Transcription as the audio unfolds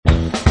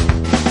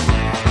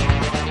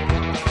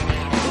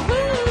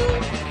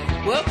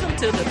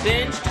the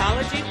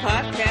Bingetology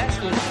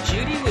Podcast with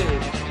Judy Wu,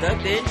 the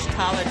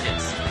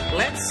Bingetologist.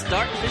 Let's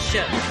start the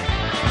show.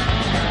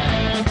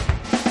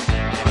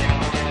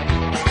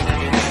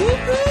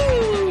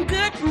 Woohoo!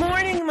 Good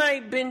morning,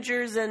 my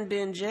bingers and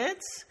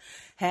bingettes.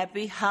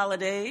 Happy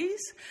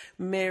holidays.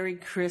 Merry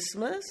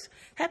Christmas.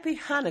 Happy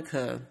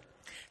Hanukkah.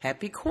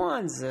 Happy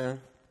Kwanzaa.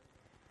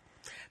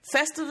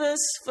 Festivus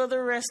for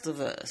the rest of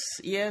us.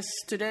 Yes,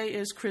 today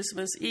is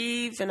Christmas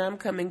Eve, and I'm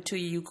coming to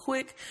you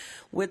quick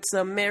with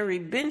some Merry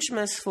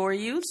Bingemas for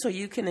you so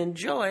you can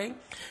enjoy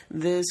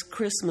this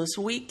Christmas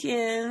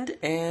weekend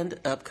and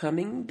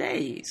upcoming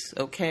days,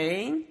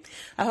 okay?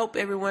 I hope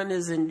everyone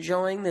is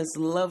enjoying this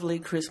lovely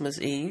Christmas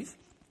Eve.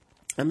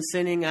 I'm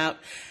sending out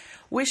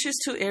wishes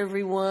to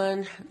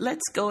everyone.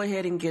 Let's go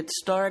ahead and get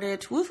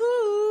started.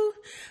 Woohoo!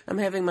 I'm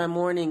having my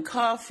morning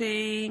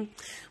coffee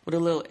with a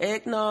little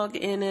eggnog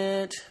in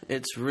it.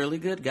 It's really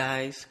good,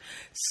 guys.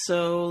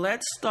 So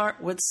let's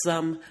start with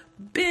some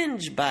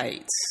binge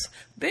bites.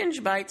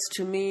 Binge bites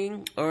to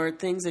me are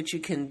things that you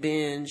can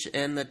binge,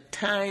 and the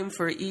time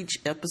for each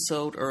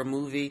episode or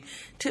movie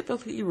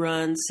typically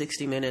runs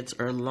 60 minutes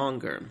or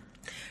longer.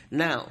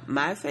 Now,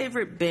 my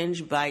favorite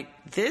binge bite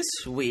this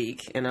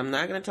week, and I'm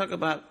not going to talk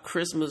about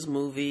Christmas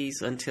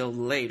movies until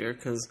later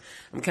because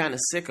I'm kind of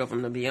sick of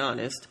them, to be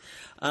honest,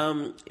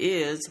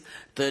 is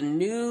the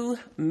new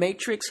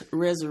Matrix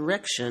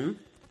Resurrection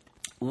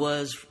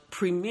was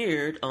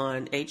premiered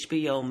on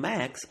HBO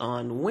Max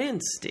on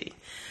Wednesday.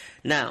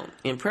 Now,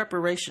 in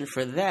preparation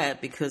for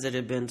that, because it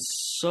had been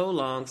so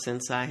long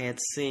since I had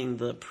seen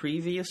the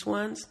previous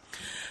ones,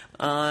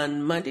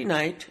 on Monday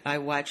night I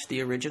watched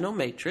the original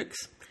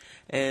Matrix.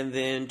 And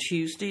then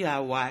Tuesday,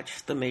 I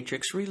watched The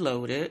Matrix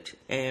Reloaded.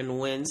 And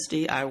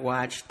Wednesday, I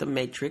watched The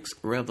Matrix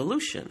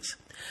Revolutions.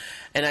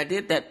 And I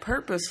did that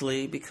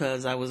purposely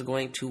because I was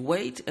going to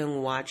wait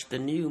and watch the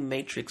new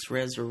Matrix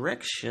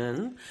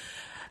Resurrection.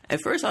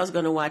 At first, I was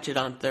going to watch it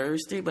on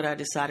Thursday, but I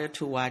decided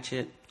to watch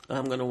it.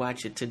 I'm going to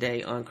watch it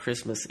today on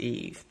Christmas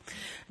Eve.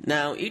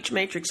 Now, each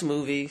Matrix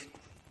movie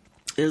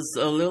is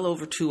a little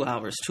over 2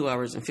 hours, 2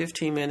 hours and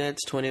 15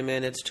 minutes, 20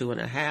 minutes,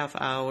 2.5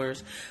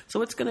 hours.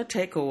 So it's going to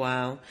take a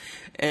while.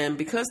 And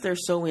because they're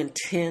so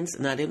intense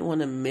and I didn't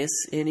want to miss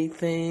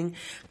anything,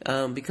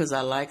 because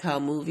I like how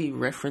movie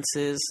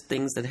references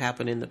things that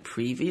happened in the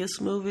previous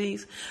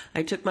movies,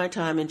 I took my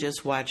time and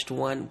just watched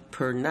one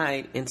per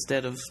night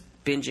instead of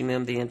binging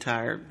them the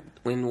entire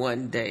in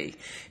one day.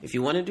 If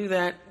you want to do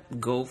that,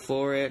 go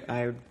for it.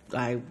 I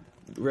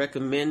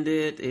recommend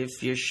it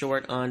if you're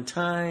short on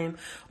time,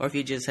 or if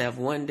you just have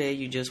one day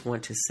you just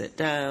want to sit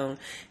down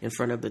in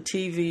front of the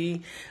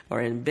TV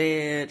or in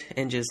bed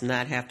and just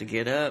not have to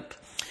get up.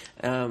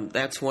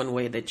 That's one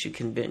way that you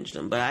can binge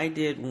them. But I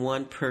did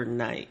one per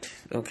night.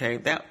 Okay,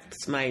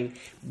 that's my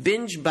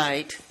binge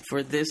bite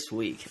for this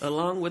week,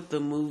 along with the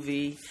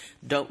movie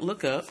Don't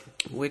Look Up,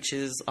 which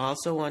is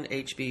also on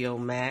HBO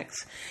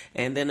Max.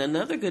 And then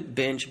another good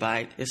binge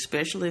bite,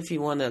 especially if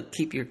you want to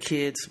keep your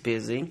kids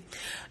busy,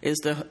 is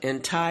the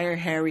entire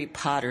Harry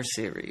Potter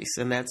series,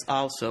 and that's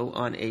also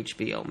on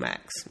HBO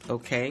Max.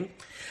 Okay,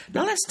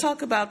 now let's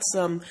talk about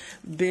some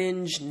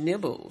binge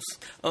nibbles.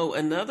 Oh,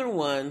 another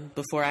one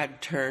before I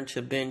turn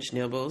to binge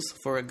nibbles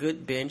for a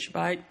good binge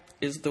bite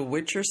is the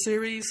Witcher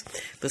series.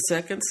 The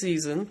second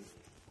season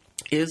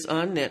is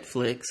on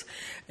Netflix,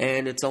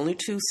 and it's only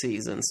 2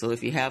 seasons. So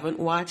if you haven't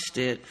watched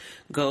it,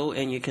 go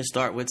and you can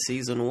start with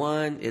season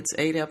 1. It's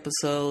 8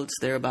 episodes.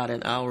 They're about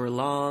an hour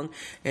long,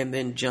 and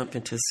then jump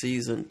into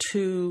season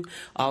 2.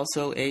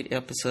 Also 8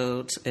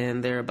 episodes,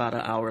 and they're about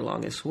an hour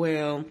long as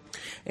well.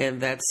 And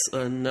that's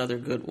another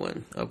good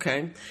one.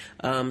 Okay,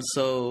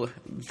 so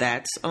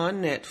that's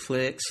on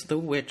Netflix, The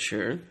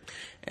Witcher.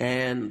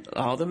 And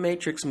all the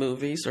Matrix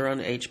movies are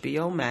on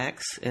HBO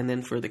Max. And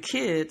then for the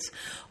kids,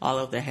 all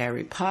of the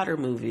Harry Potter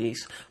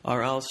movies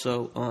are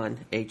also on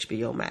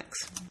HBO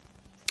Max.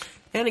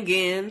 And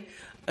again,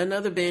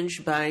 another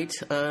binge bite,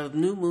 a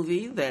new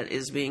movie that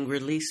is being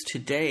released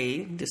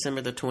today,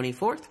 December the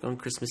 24th, on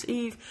Christmas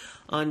Eve,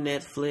 on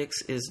Netflix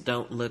is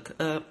Don't Look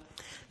Up.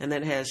 And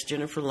that has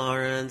Jennifer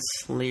Lawrence,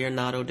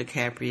 Leonardo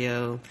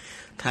DiCaprio,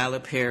 Tyler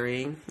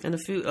Perry, and a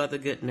few other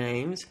good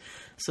names.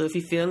 So if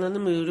you feel in the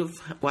mood of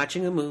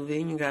watching a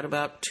movie and you got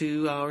about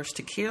 2 hours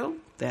to kill,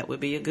 that would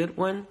be a good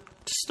one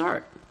to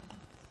start.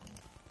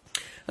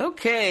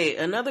 Okay,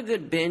 another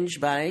good binge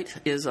bite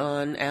is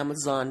on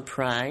Amazon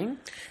Prime,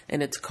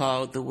 and it's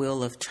called The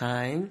Wheel of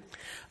Time,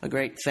 a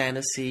great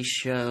fantasy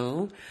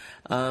show.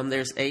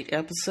 There's 8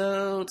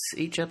 episodes.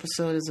 Each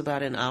episode is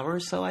about an hour or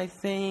so, I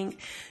think.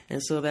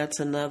 And so that's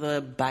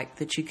another bite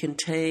that you can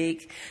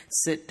take.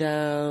 Sit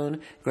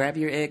down, grab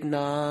your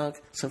eggnog,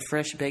 some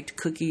fresh baked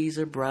cookies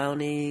or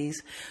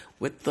brownies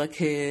with the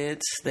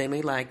kids. They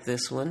may like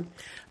this one.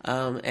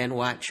 And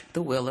watch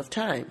The Wheel of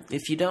Time.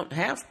 If you don't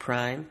have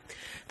Prime,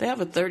 they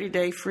have a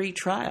 30-day free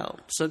trial.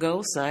 So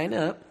go sign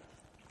up.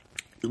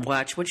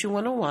 Watch what you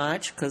want to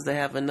watch, because they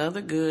have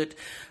another good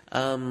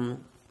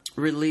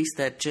release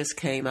that just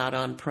came out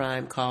on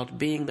Prime called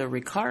Being the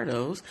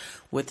Ricardos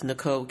with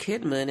Nicole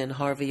Kidman and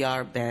Harvey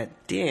R.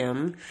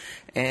 Bardem.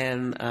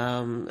 And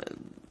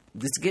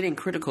it's getting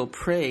critical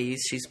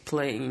praise. She's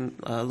playing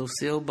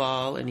Lucille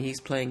Ball, and he's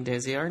playing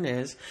Desi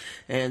Arnaz.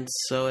 And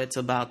so it's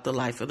about the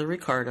life of the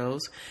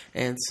Ricardos.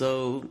 And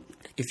so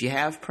if you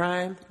have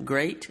Prime,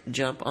 great,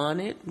 jump on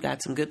it.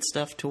 Got some good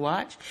stuff to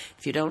watch.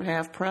 If you don't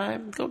have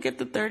Prime, go get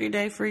the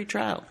 30-day free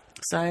trial.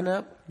 Sign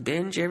up,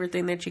 binge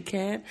everything that you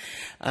can,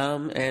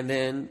 and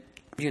then,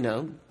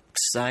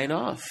 sign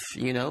off,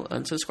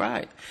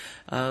 unsubscribe.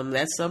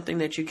 That's something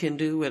that you can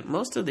do with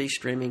most of these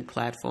streaming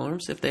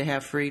platforms. If they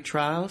have free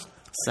trials,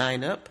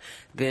 sign up,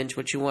 binge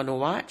what you want to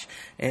watch,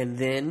 and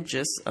then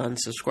just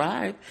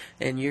unsubscribe,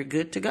 and you're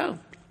good to go.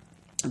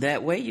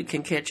 That way you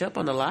can catch up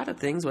on a lot of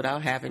things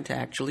without having to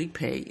actually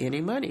pay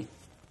any money.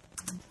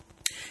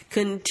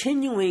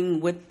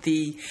 Continuing with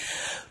the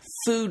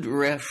food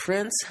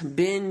reference,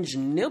 binge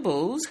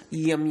nibbles,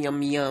 yum,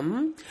 yum,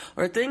 yum,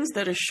 or things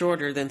that are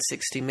shorter than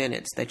 60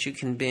 minutes that you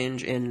can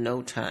binge in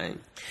no time.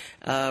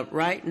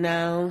 Right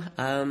now,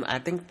 I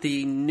think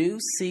the new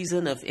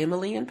season of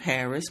Emily in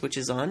Paris, which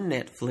is on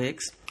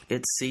Netflix,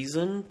 it's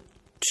season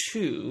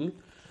 2,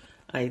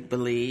 I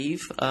believe.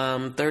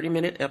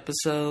 30-minute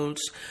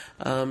episodes.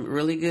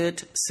 Really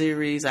good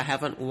series. I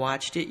haven't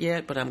watched it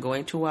yet, but I'm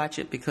going to watch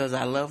it because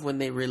I love when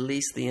they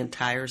release the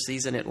entire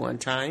season at one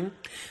time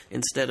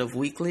instead of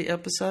weekly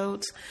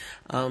episodes.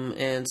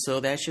 And so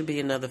that should be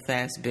another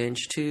fast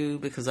binge too,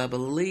 because I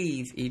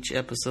believe each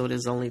episode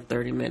is only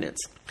 30 minutes.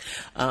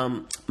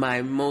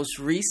 My most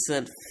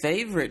recent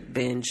favorite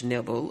binge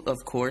nibble,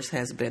 of course,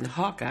 has been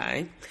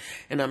Hawkeye.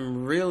 And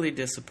I'm really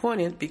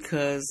disappointed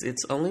because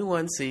it's only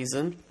one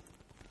season.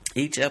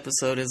 Each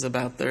episode is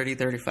about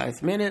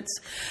 35 minutes,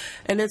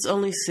 and it's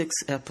only 6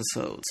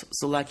 episodes.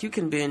 So, you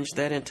can binge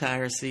that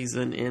entire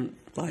season in,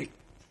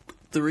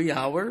 3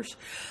 hours.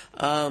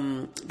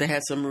 They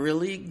had some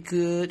really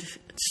good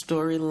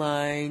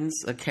storylines.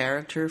 A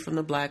character from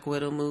the Black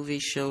Widow movie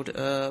showed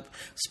up.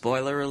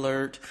 Spoiler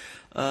alert.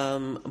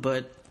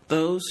 But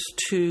those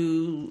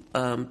 2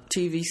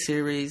 TV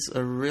series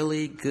are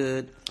really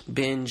good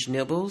binge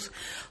nibbles.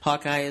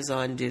 Hawkeye is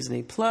on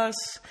Disney Plus.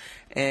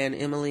 And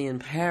Emily in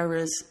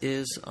Paris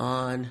is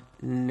on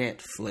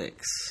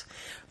Netflix.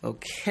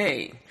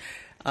 Okay.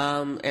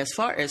 As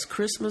far as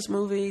Christmas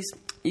movies,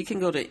 you can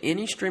go to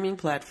any streaming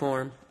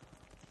platform,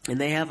 and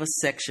they have a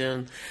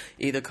section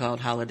either called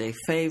Holiday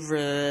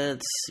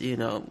Favorites,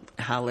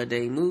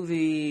 holiday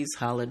movies,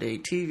 holiday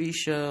TV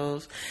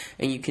shows,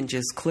 and you can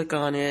just click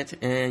on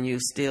it and you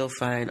still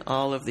find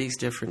all of these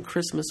different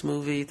Christmas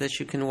movies that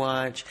you can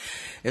watch,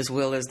 as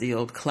well as the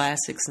old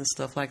classics and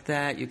stuff like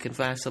that. You can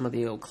find some of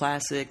the old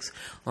classics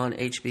on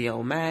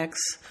HBO Max,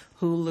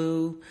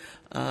 Hulu,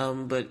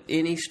 but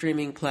any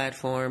streaming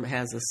platform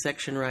has a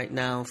section right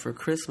now for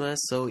Christmas.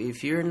 So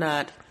if you're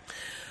not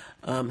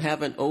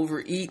haven't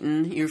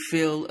overeaten your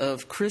fill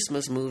of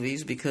Christmas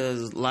movies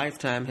because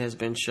Lifetime has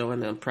been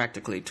showing them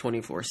practically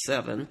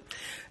 24/7,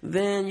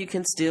 then you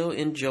can still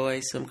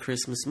enjoy some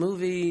Christmas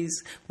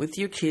movies with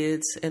your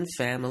kids and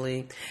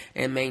family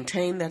and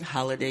maintain that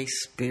holiday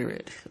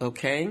spirit,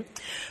 okay?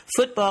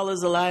 Football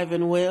is alive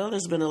and well.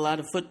 There's been a lot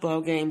of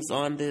football games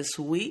on this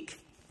week.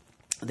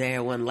 They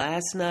had one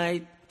last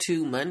night,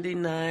 2 Monday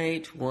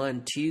night,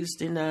 1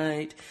 Tuesday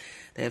night.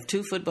 They have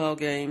 2 football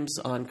games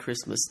on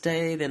Christmas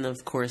Day, then,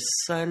 of course,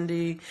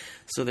 Sunday.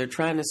 So they're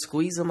trying to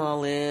squeeze them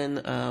all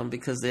in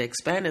because they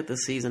expanded the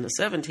season to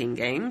 17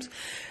 games.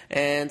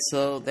 And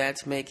so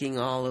that's making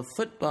all of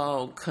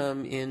football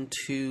come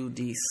into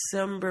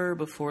December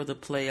before the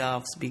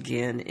playoffs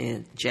begin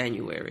in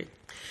January.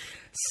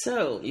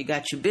 So you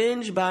got your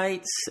binge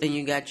bites and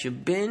you got your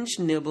binge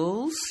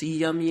nibbles,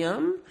 yum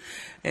yum.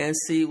 And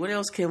see, what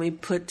else can we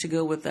put to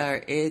go with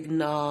our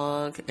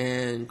eggnog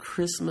and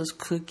Christmas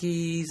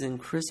cookies and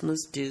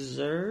Christmas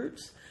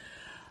desserts?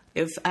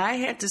 If I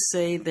had to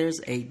say there's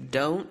a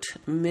don't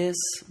miss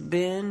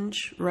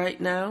binge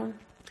right now,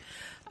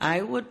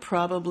 I would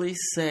probably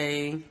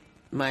say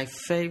my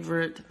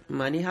favorite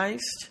Money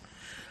Heist.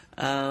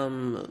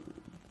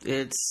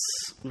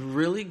 It's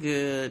really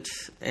good,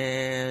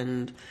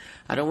 and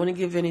I don't want to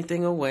give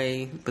anything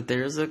away, but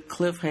there's a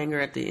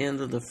cliffhanger at the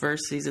end of the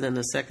first season and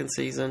the second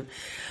season.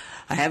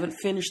 I haven't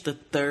finished the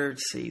third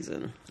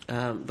season,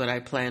 but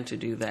I plan to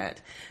do that.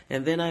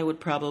 And then I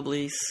would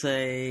probably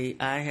say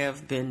I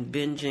have been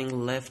binging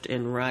left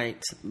and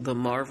right the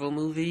Marvel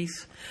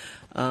movies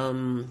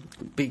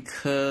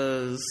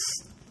because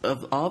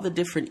of all the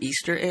different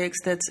Easter eggs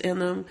that's in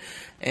them,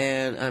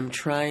 and I'm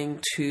trying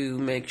to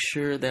make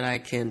sure that I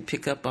can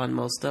pick up on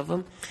most of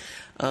them.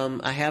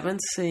 I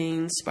haven't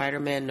seen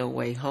Spider-Man No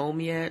Way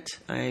Home yet.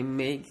 I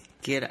may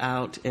get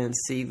out and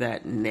see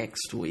that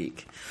next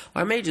week.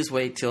 Or I may just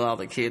wait till all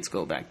the kids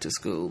go back to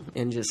school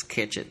and just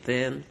catch it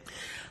then.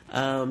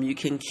 You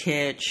can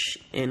catch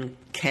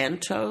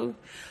Encanto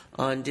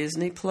on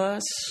Disney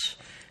Plus,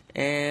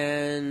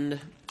 and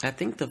I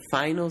think the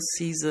final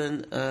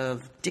season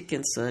of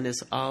Dickinson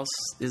is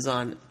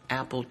on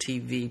Apple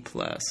TV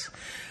Plus.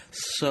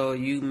 So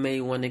you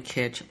may want to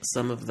catch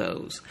some of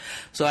those.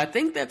 So I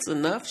think that's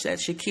enough. That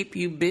should keep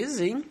you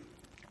busy.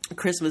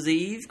 Christmas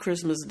Eve,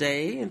 Christmas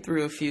Day, and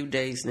through a few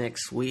days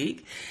next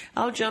week.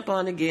 I'll jump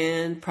on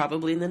again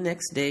probably in the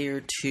next day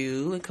or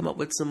two and come up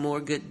with some more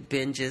good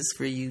binges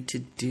for you to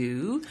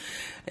do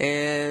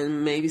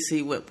and maybe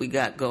see what we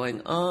got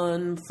going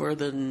on for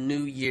the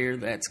new year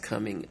that's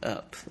coming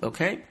up,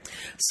 okay?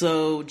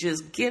 So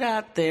just get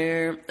out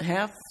there,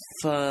 have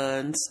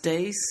fun,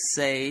 stay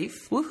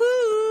safe,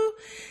 woohoo!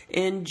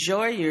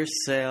 Enjoy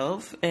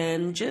yourself,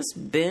 and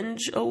just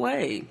binge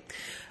away.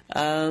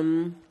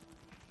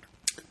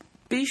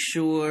 Be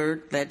sure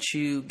that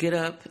you get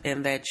up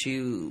and that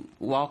you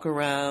walk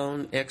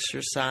around,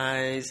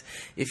 exercise,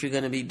 if you're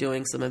going to be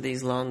doing some of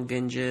these long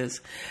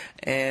binges,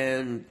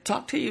 and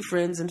talk to your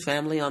friends and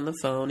family on the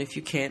phone if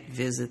you can't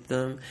visit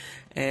them,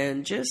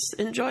 and just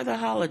enjoy the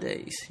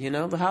holidays. You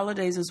know, the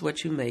holidays is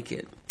what you make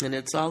it, and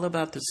it's all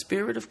about the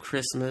spirit of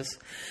Christmas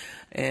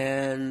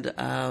and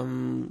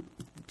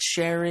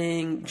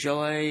sharing,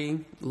 joy,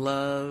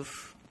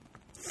 love,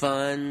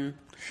 fun.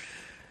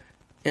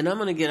 And I'm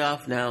going to get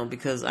off now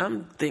because I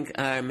think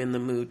I'm in the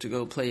mood to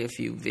go play a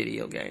few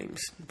video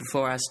games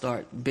before I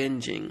start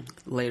binging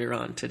later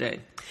on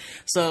today.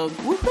 So,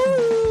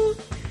 woohoo!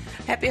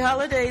 Happy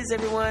holidays,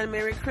 everyone.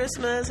 Merry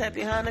Christmas,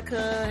 Happy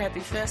Hanukkah,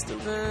 Happy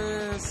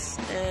Festivus,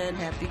 and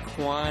Happy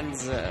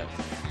Kwanzaa.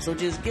 So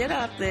just get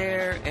out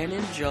there and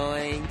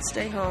enjoy.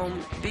 Stay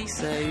home, be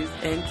safe,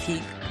 and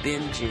keep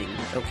binging,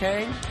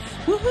 okay?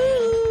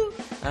 Woohoo!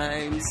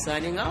 I'm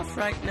signing off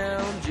right now.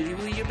 Judy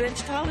Woo, your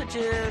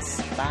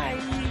Benchtologist.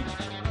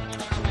 Bye.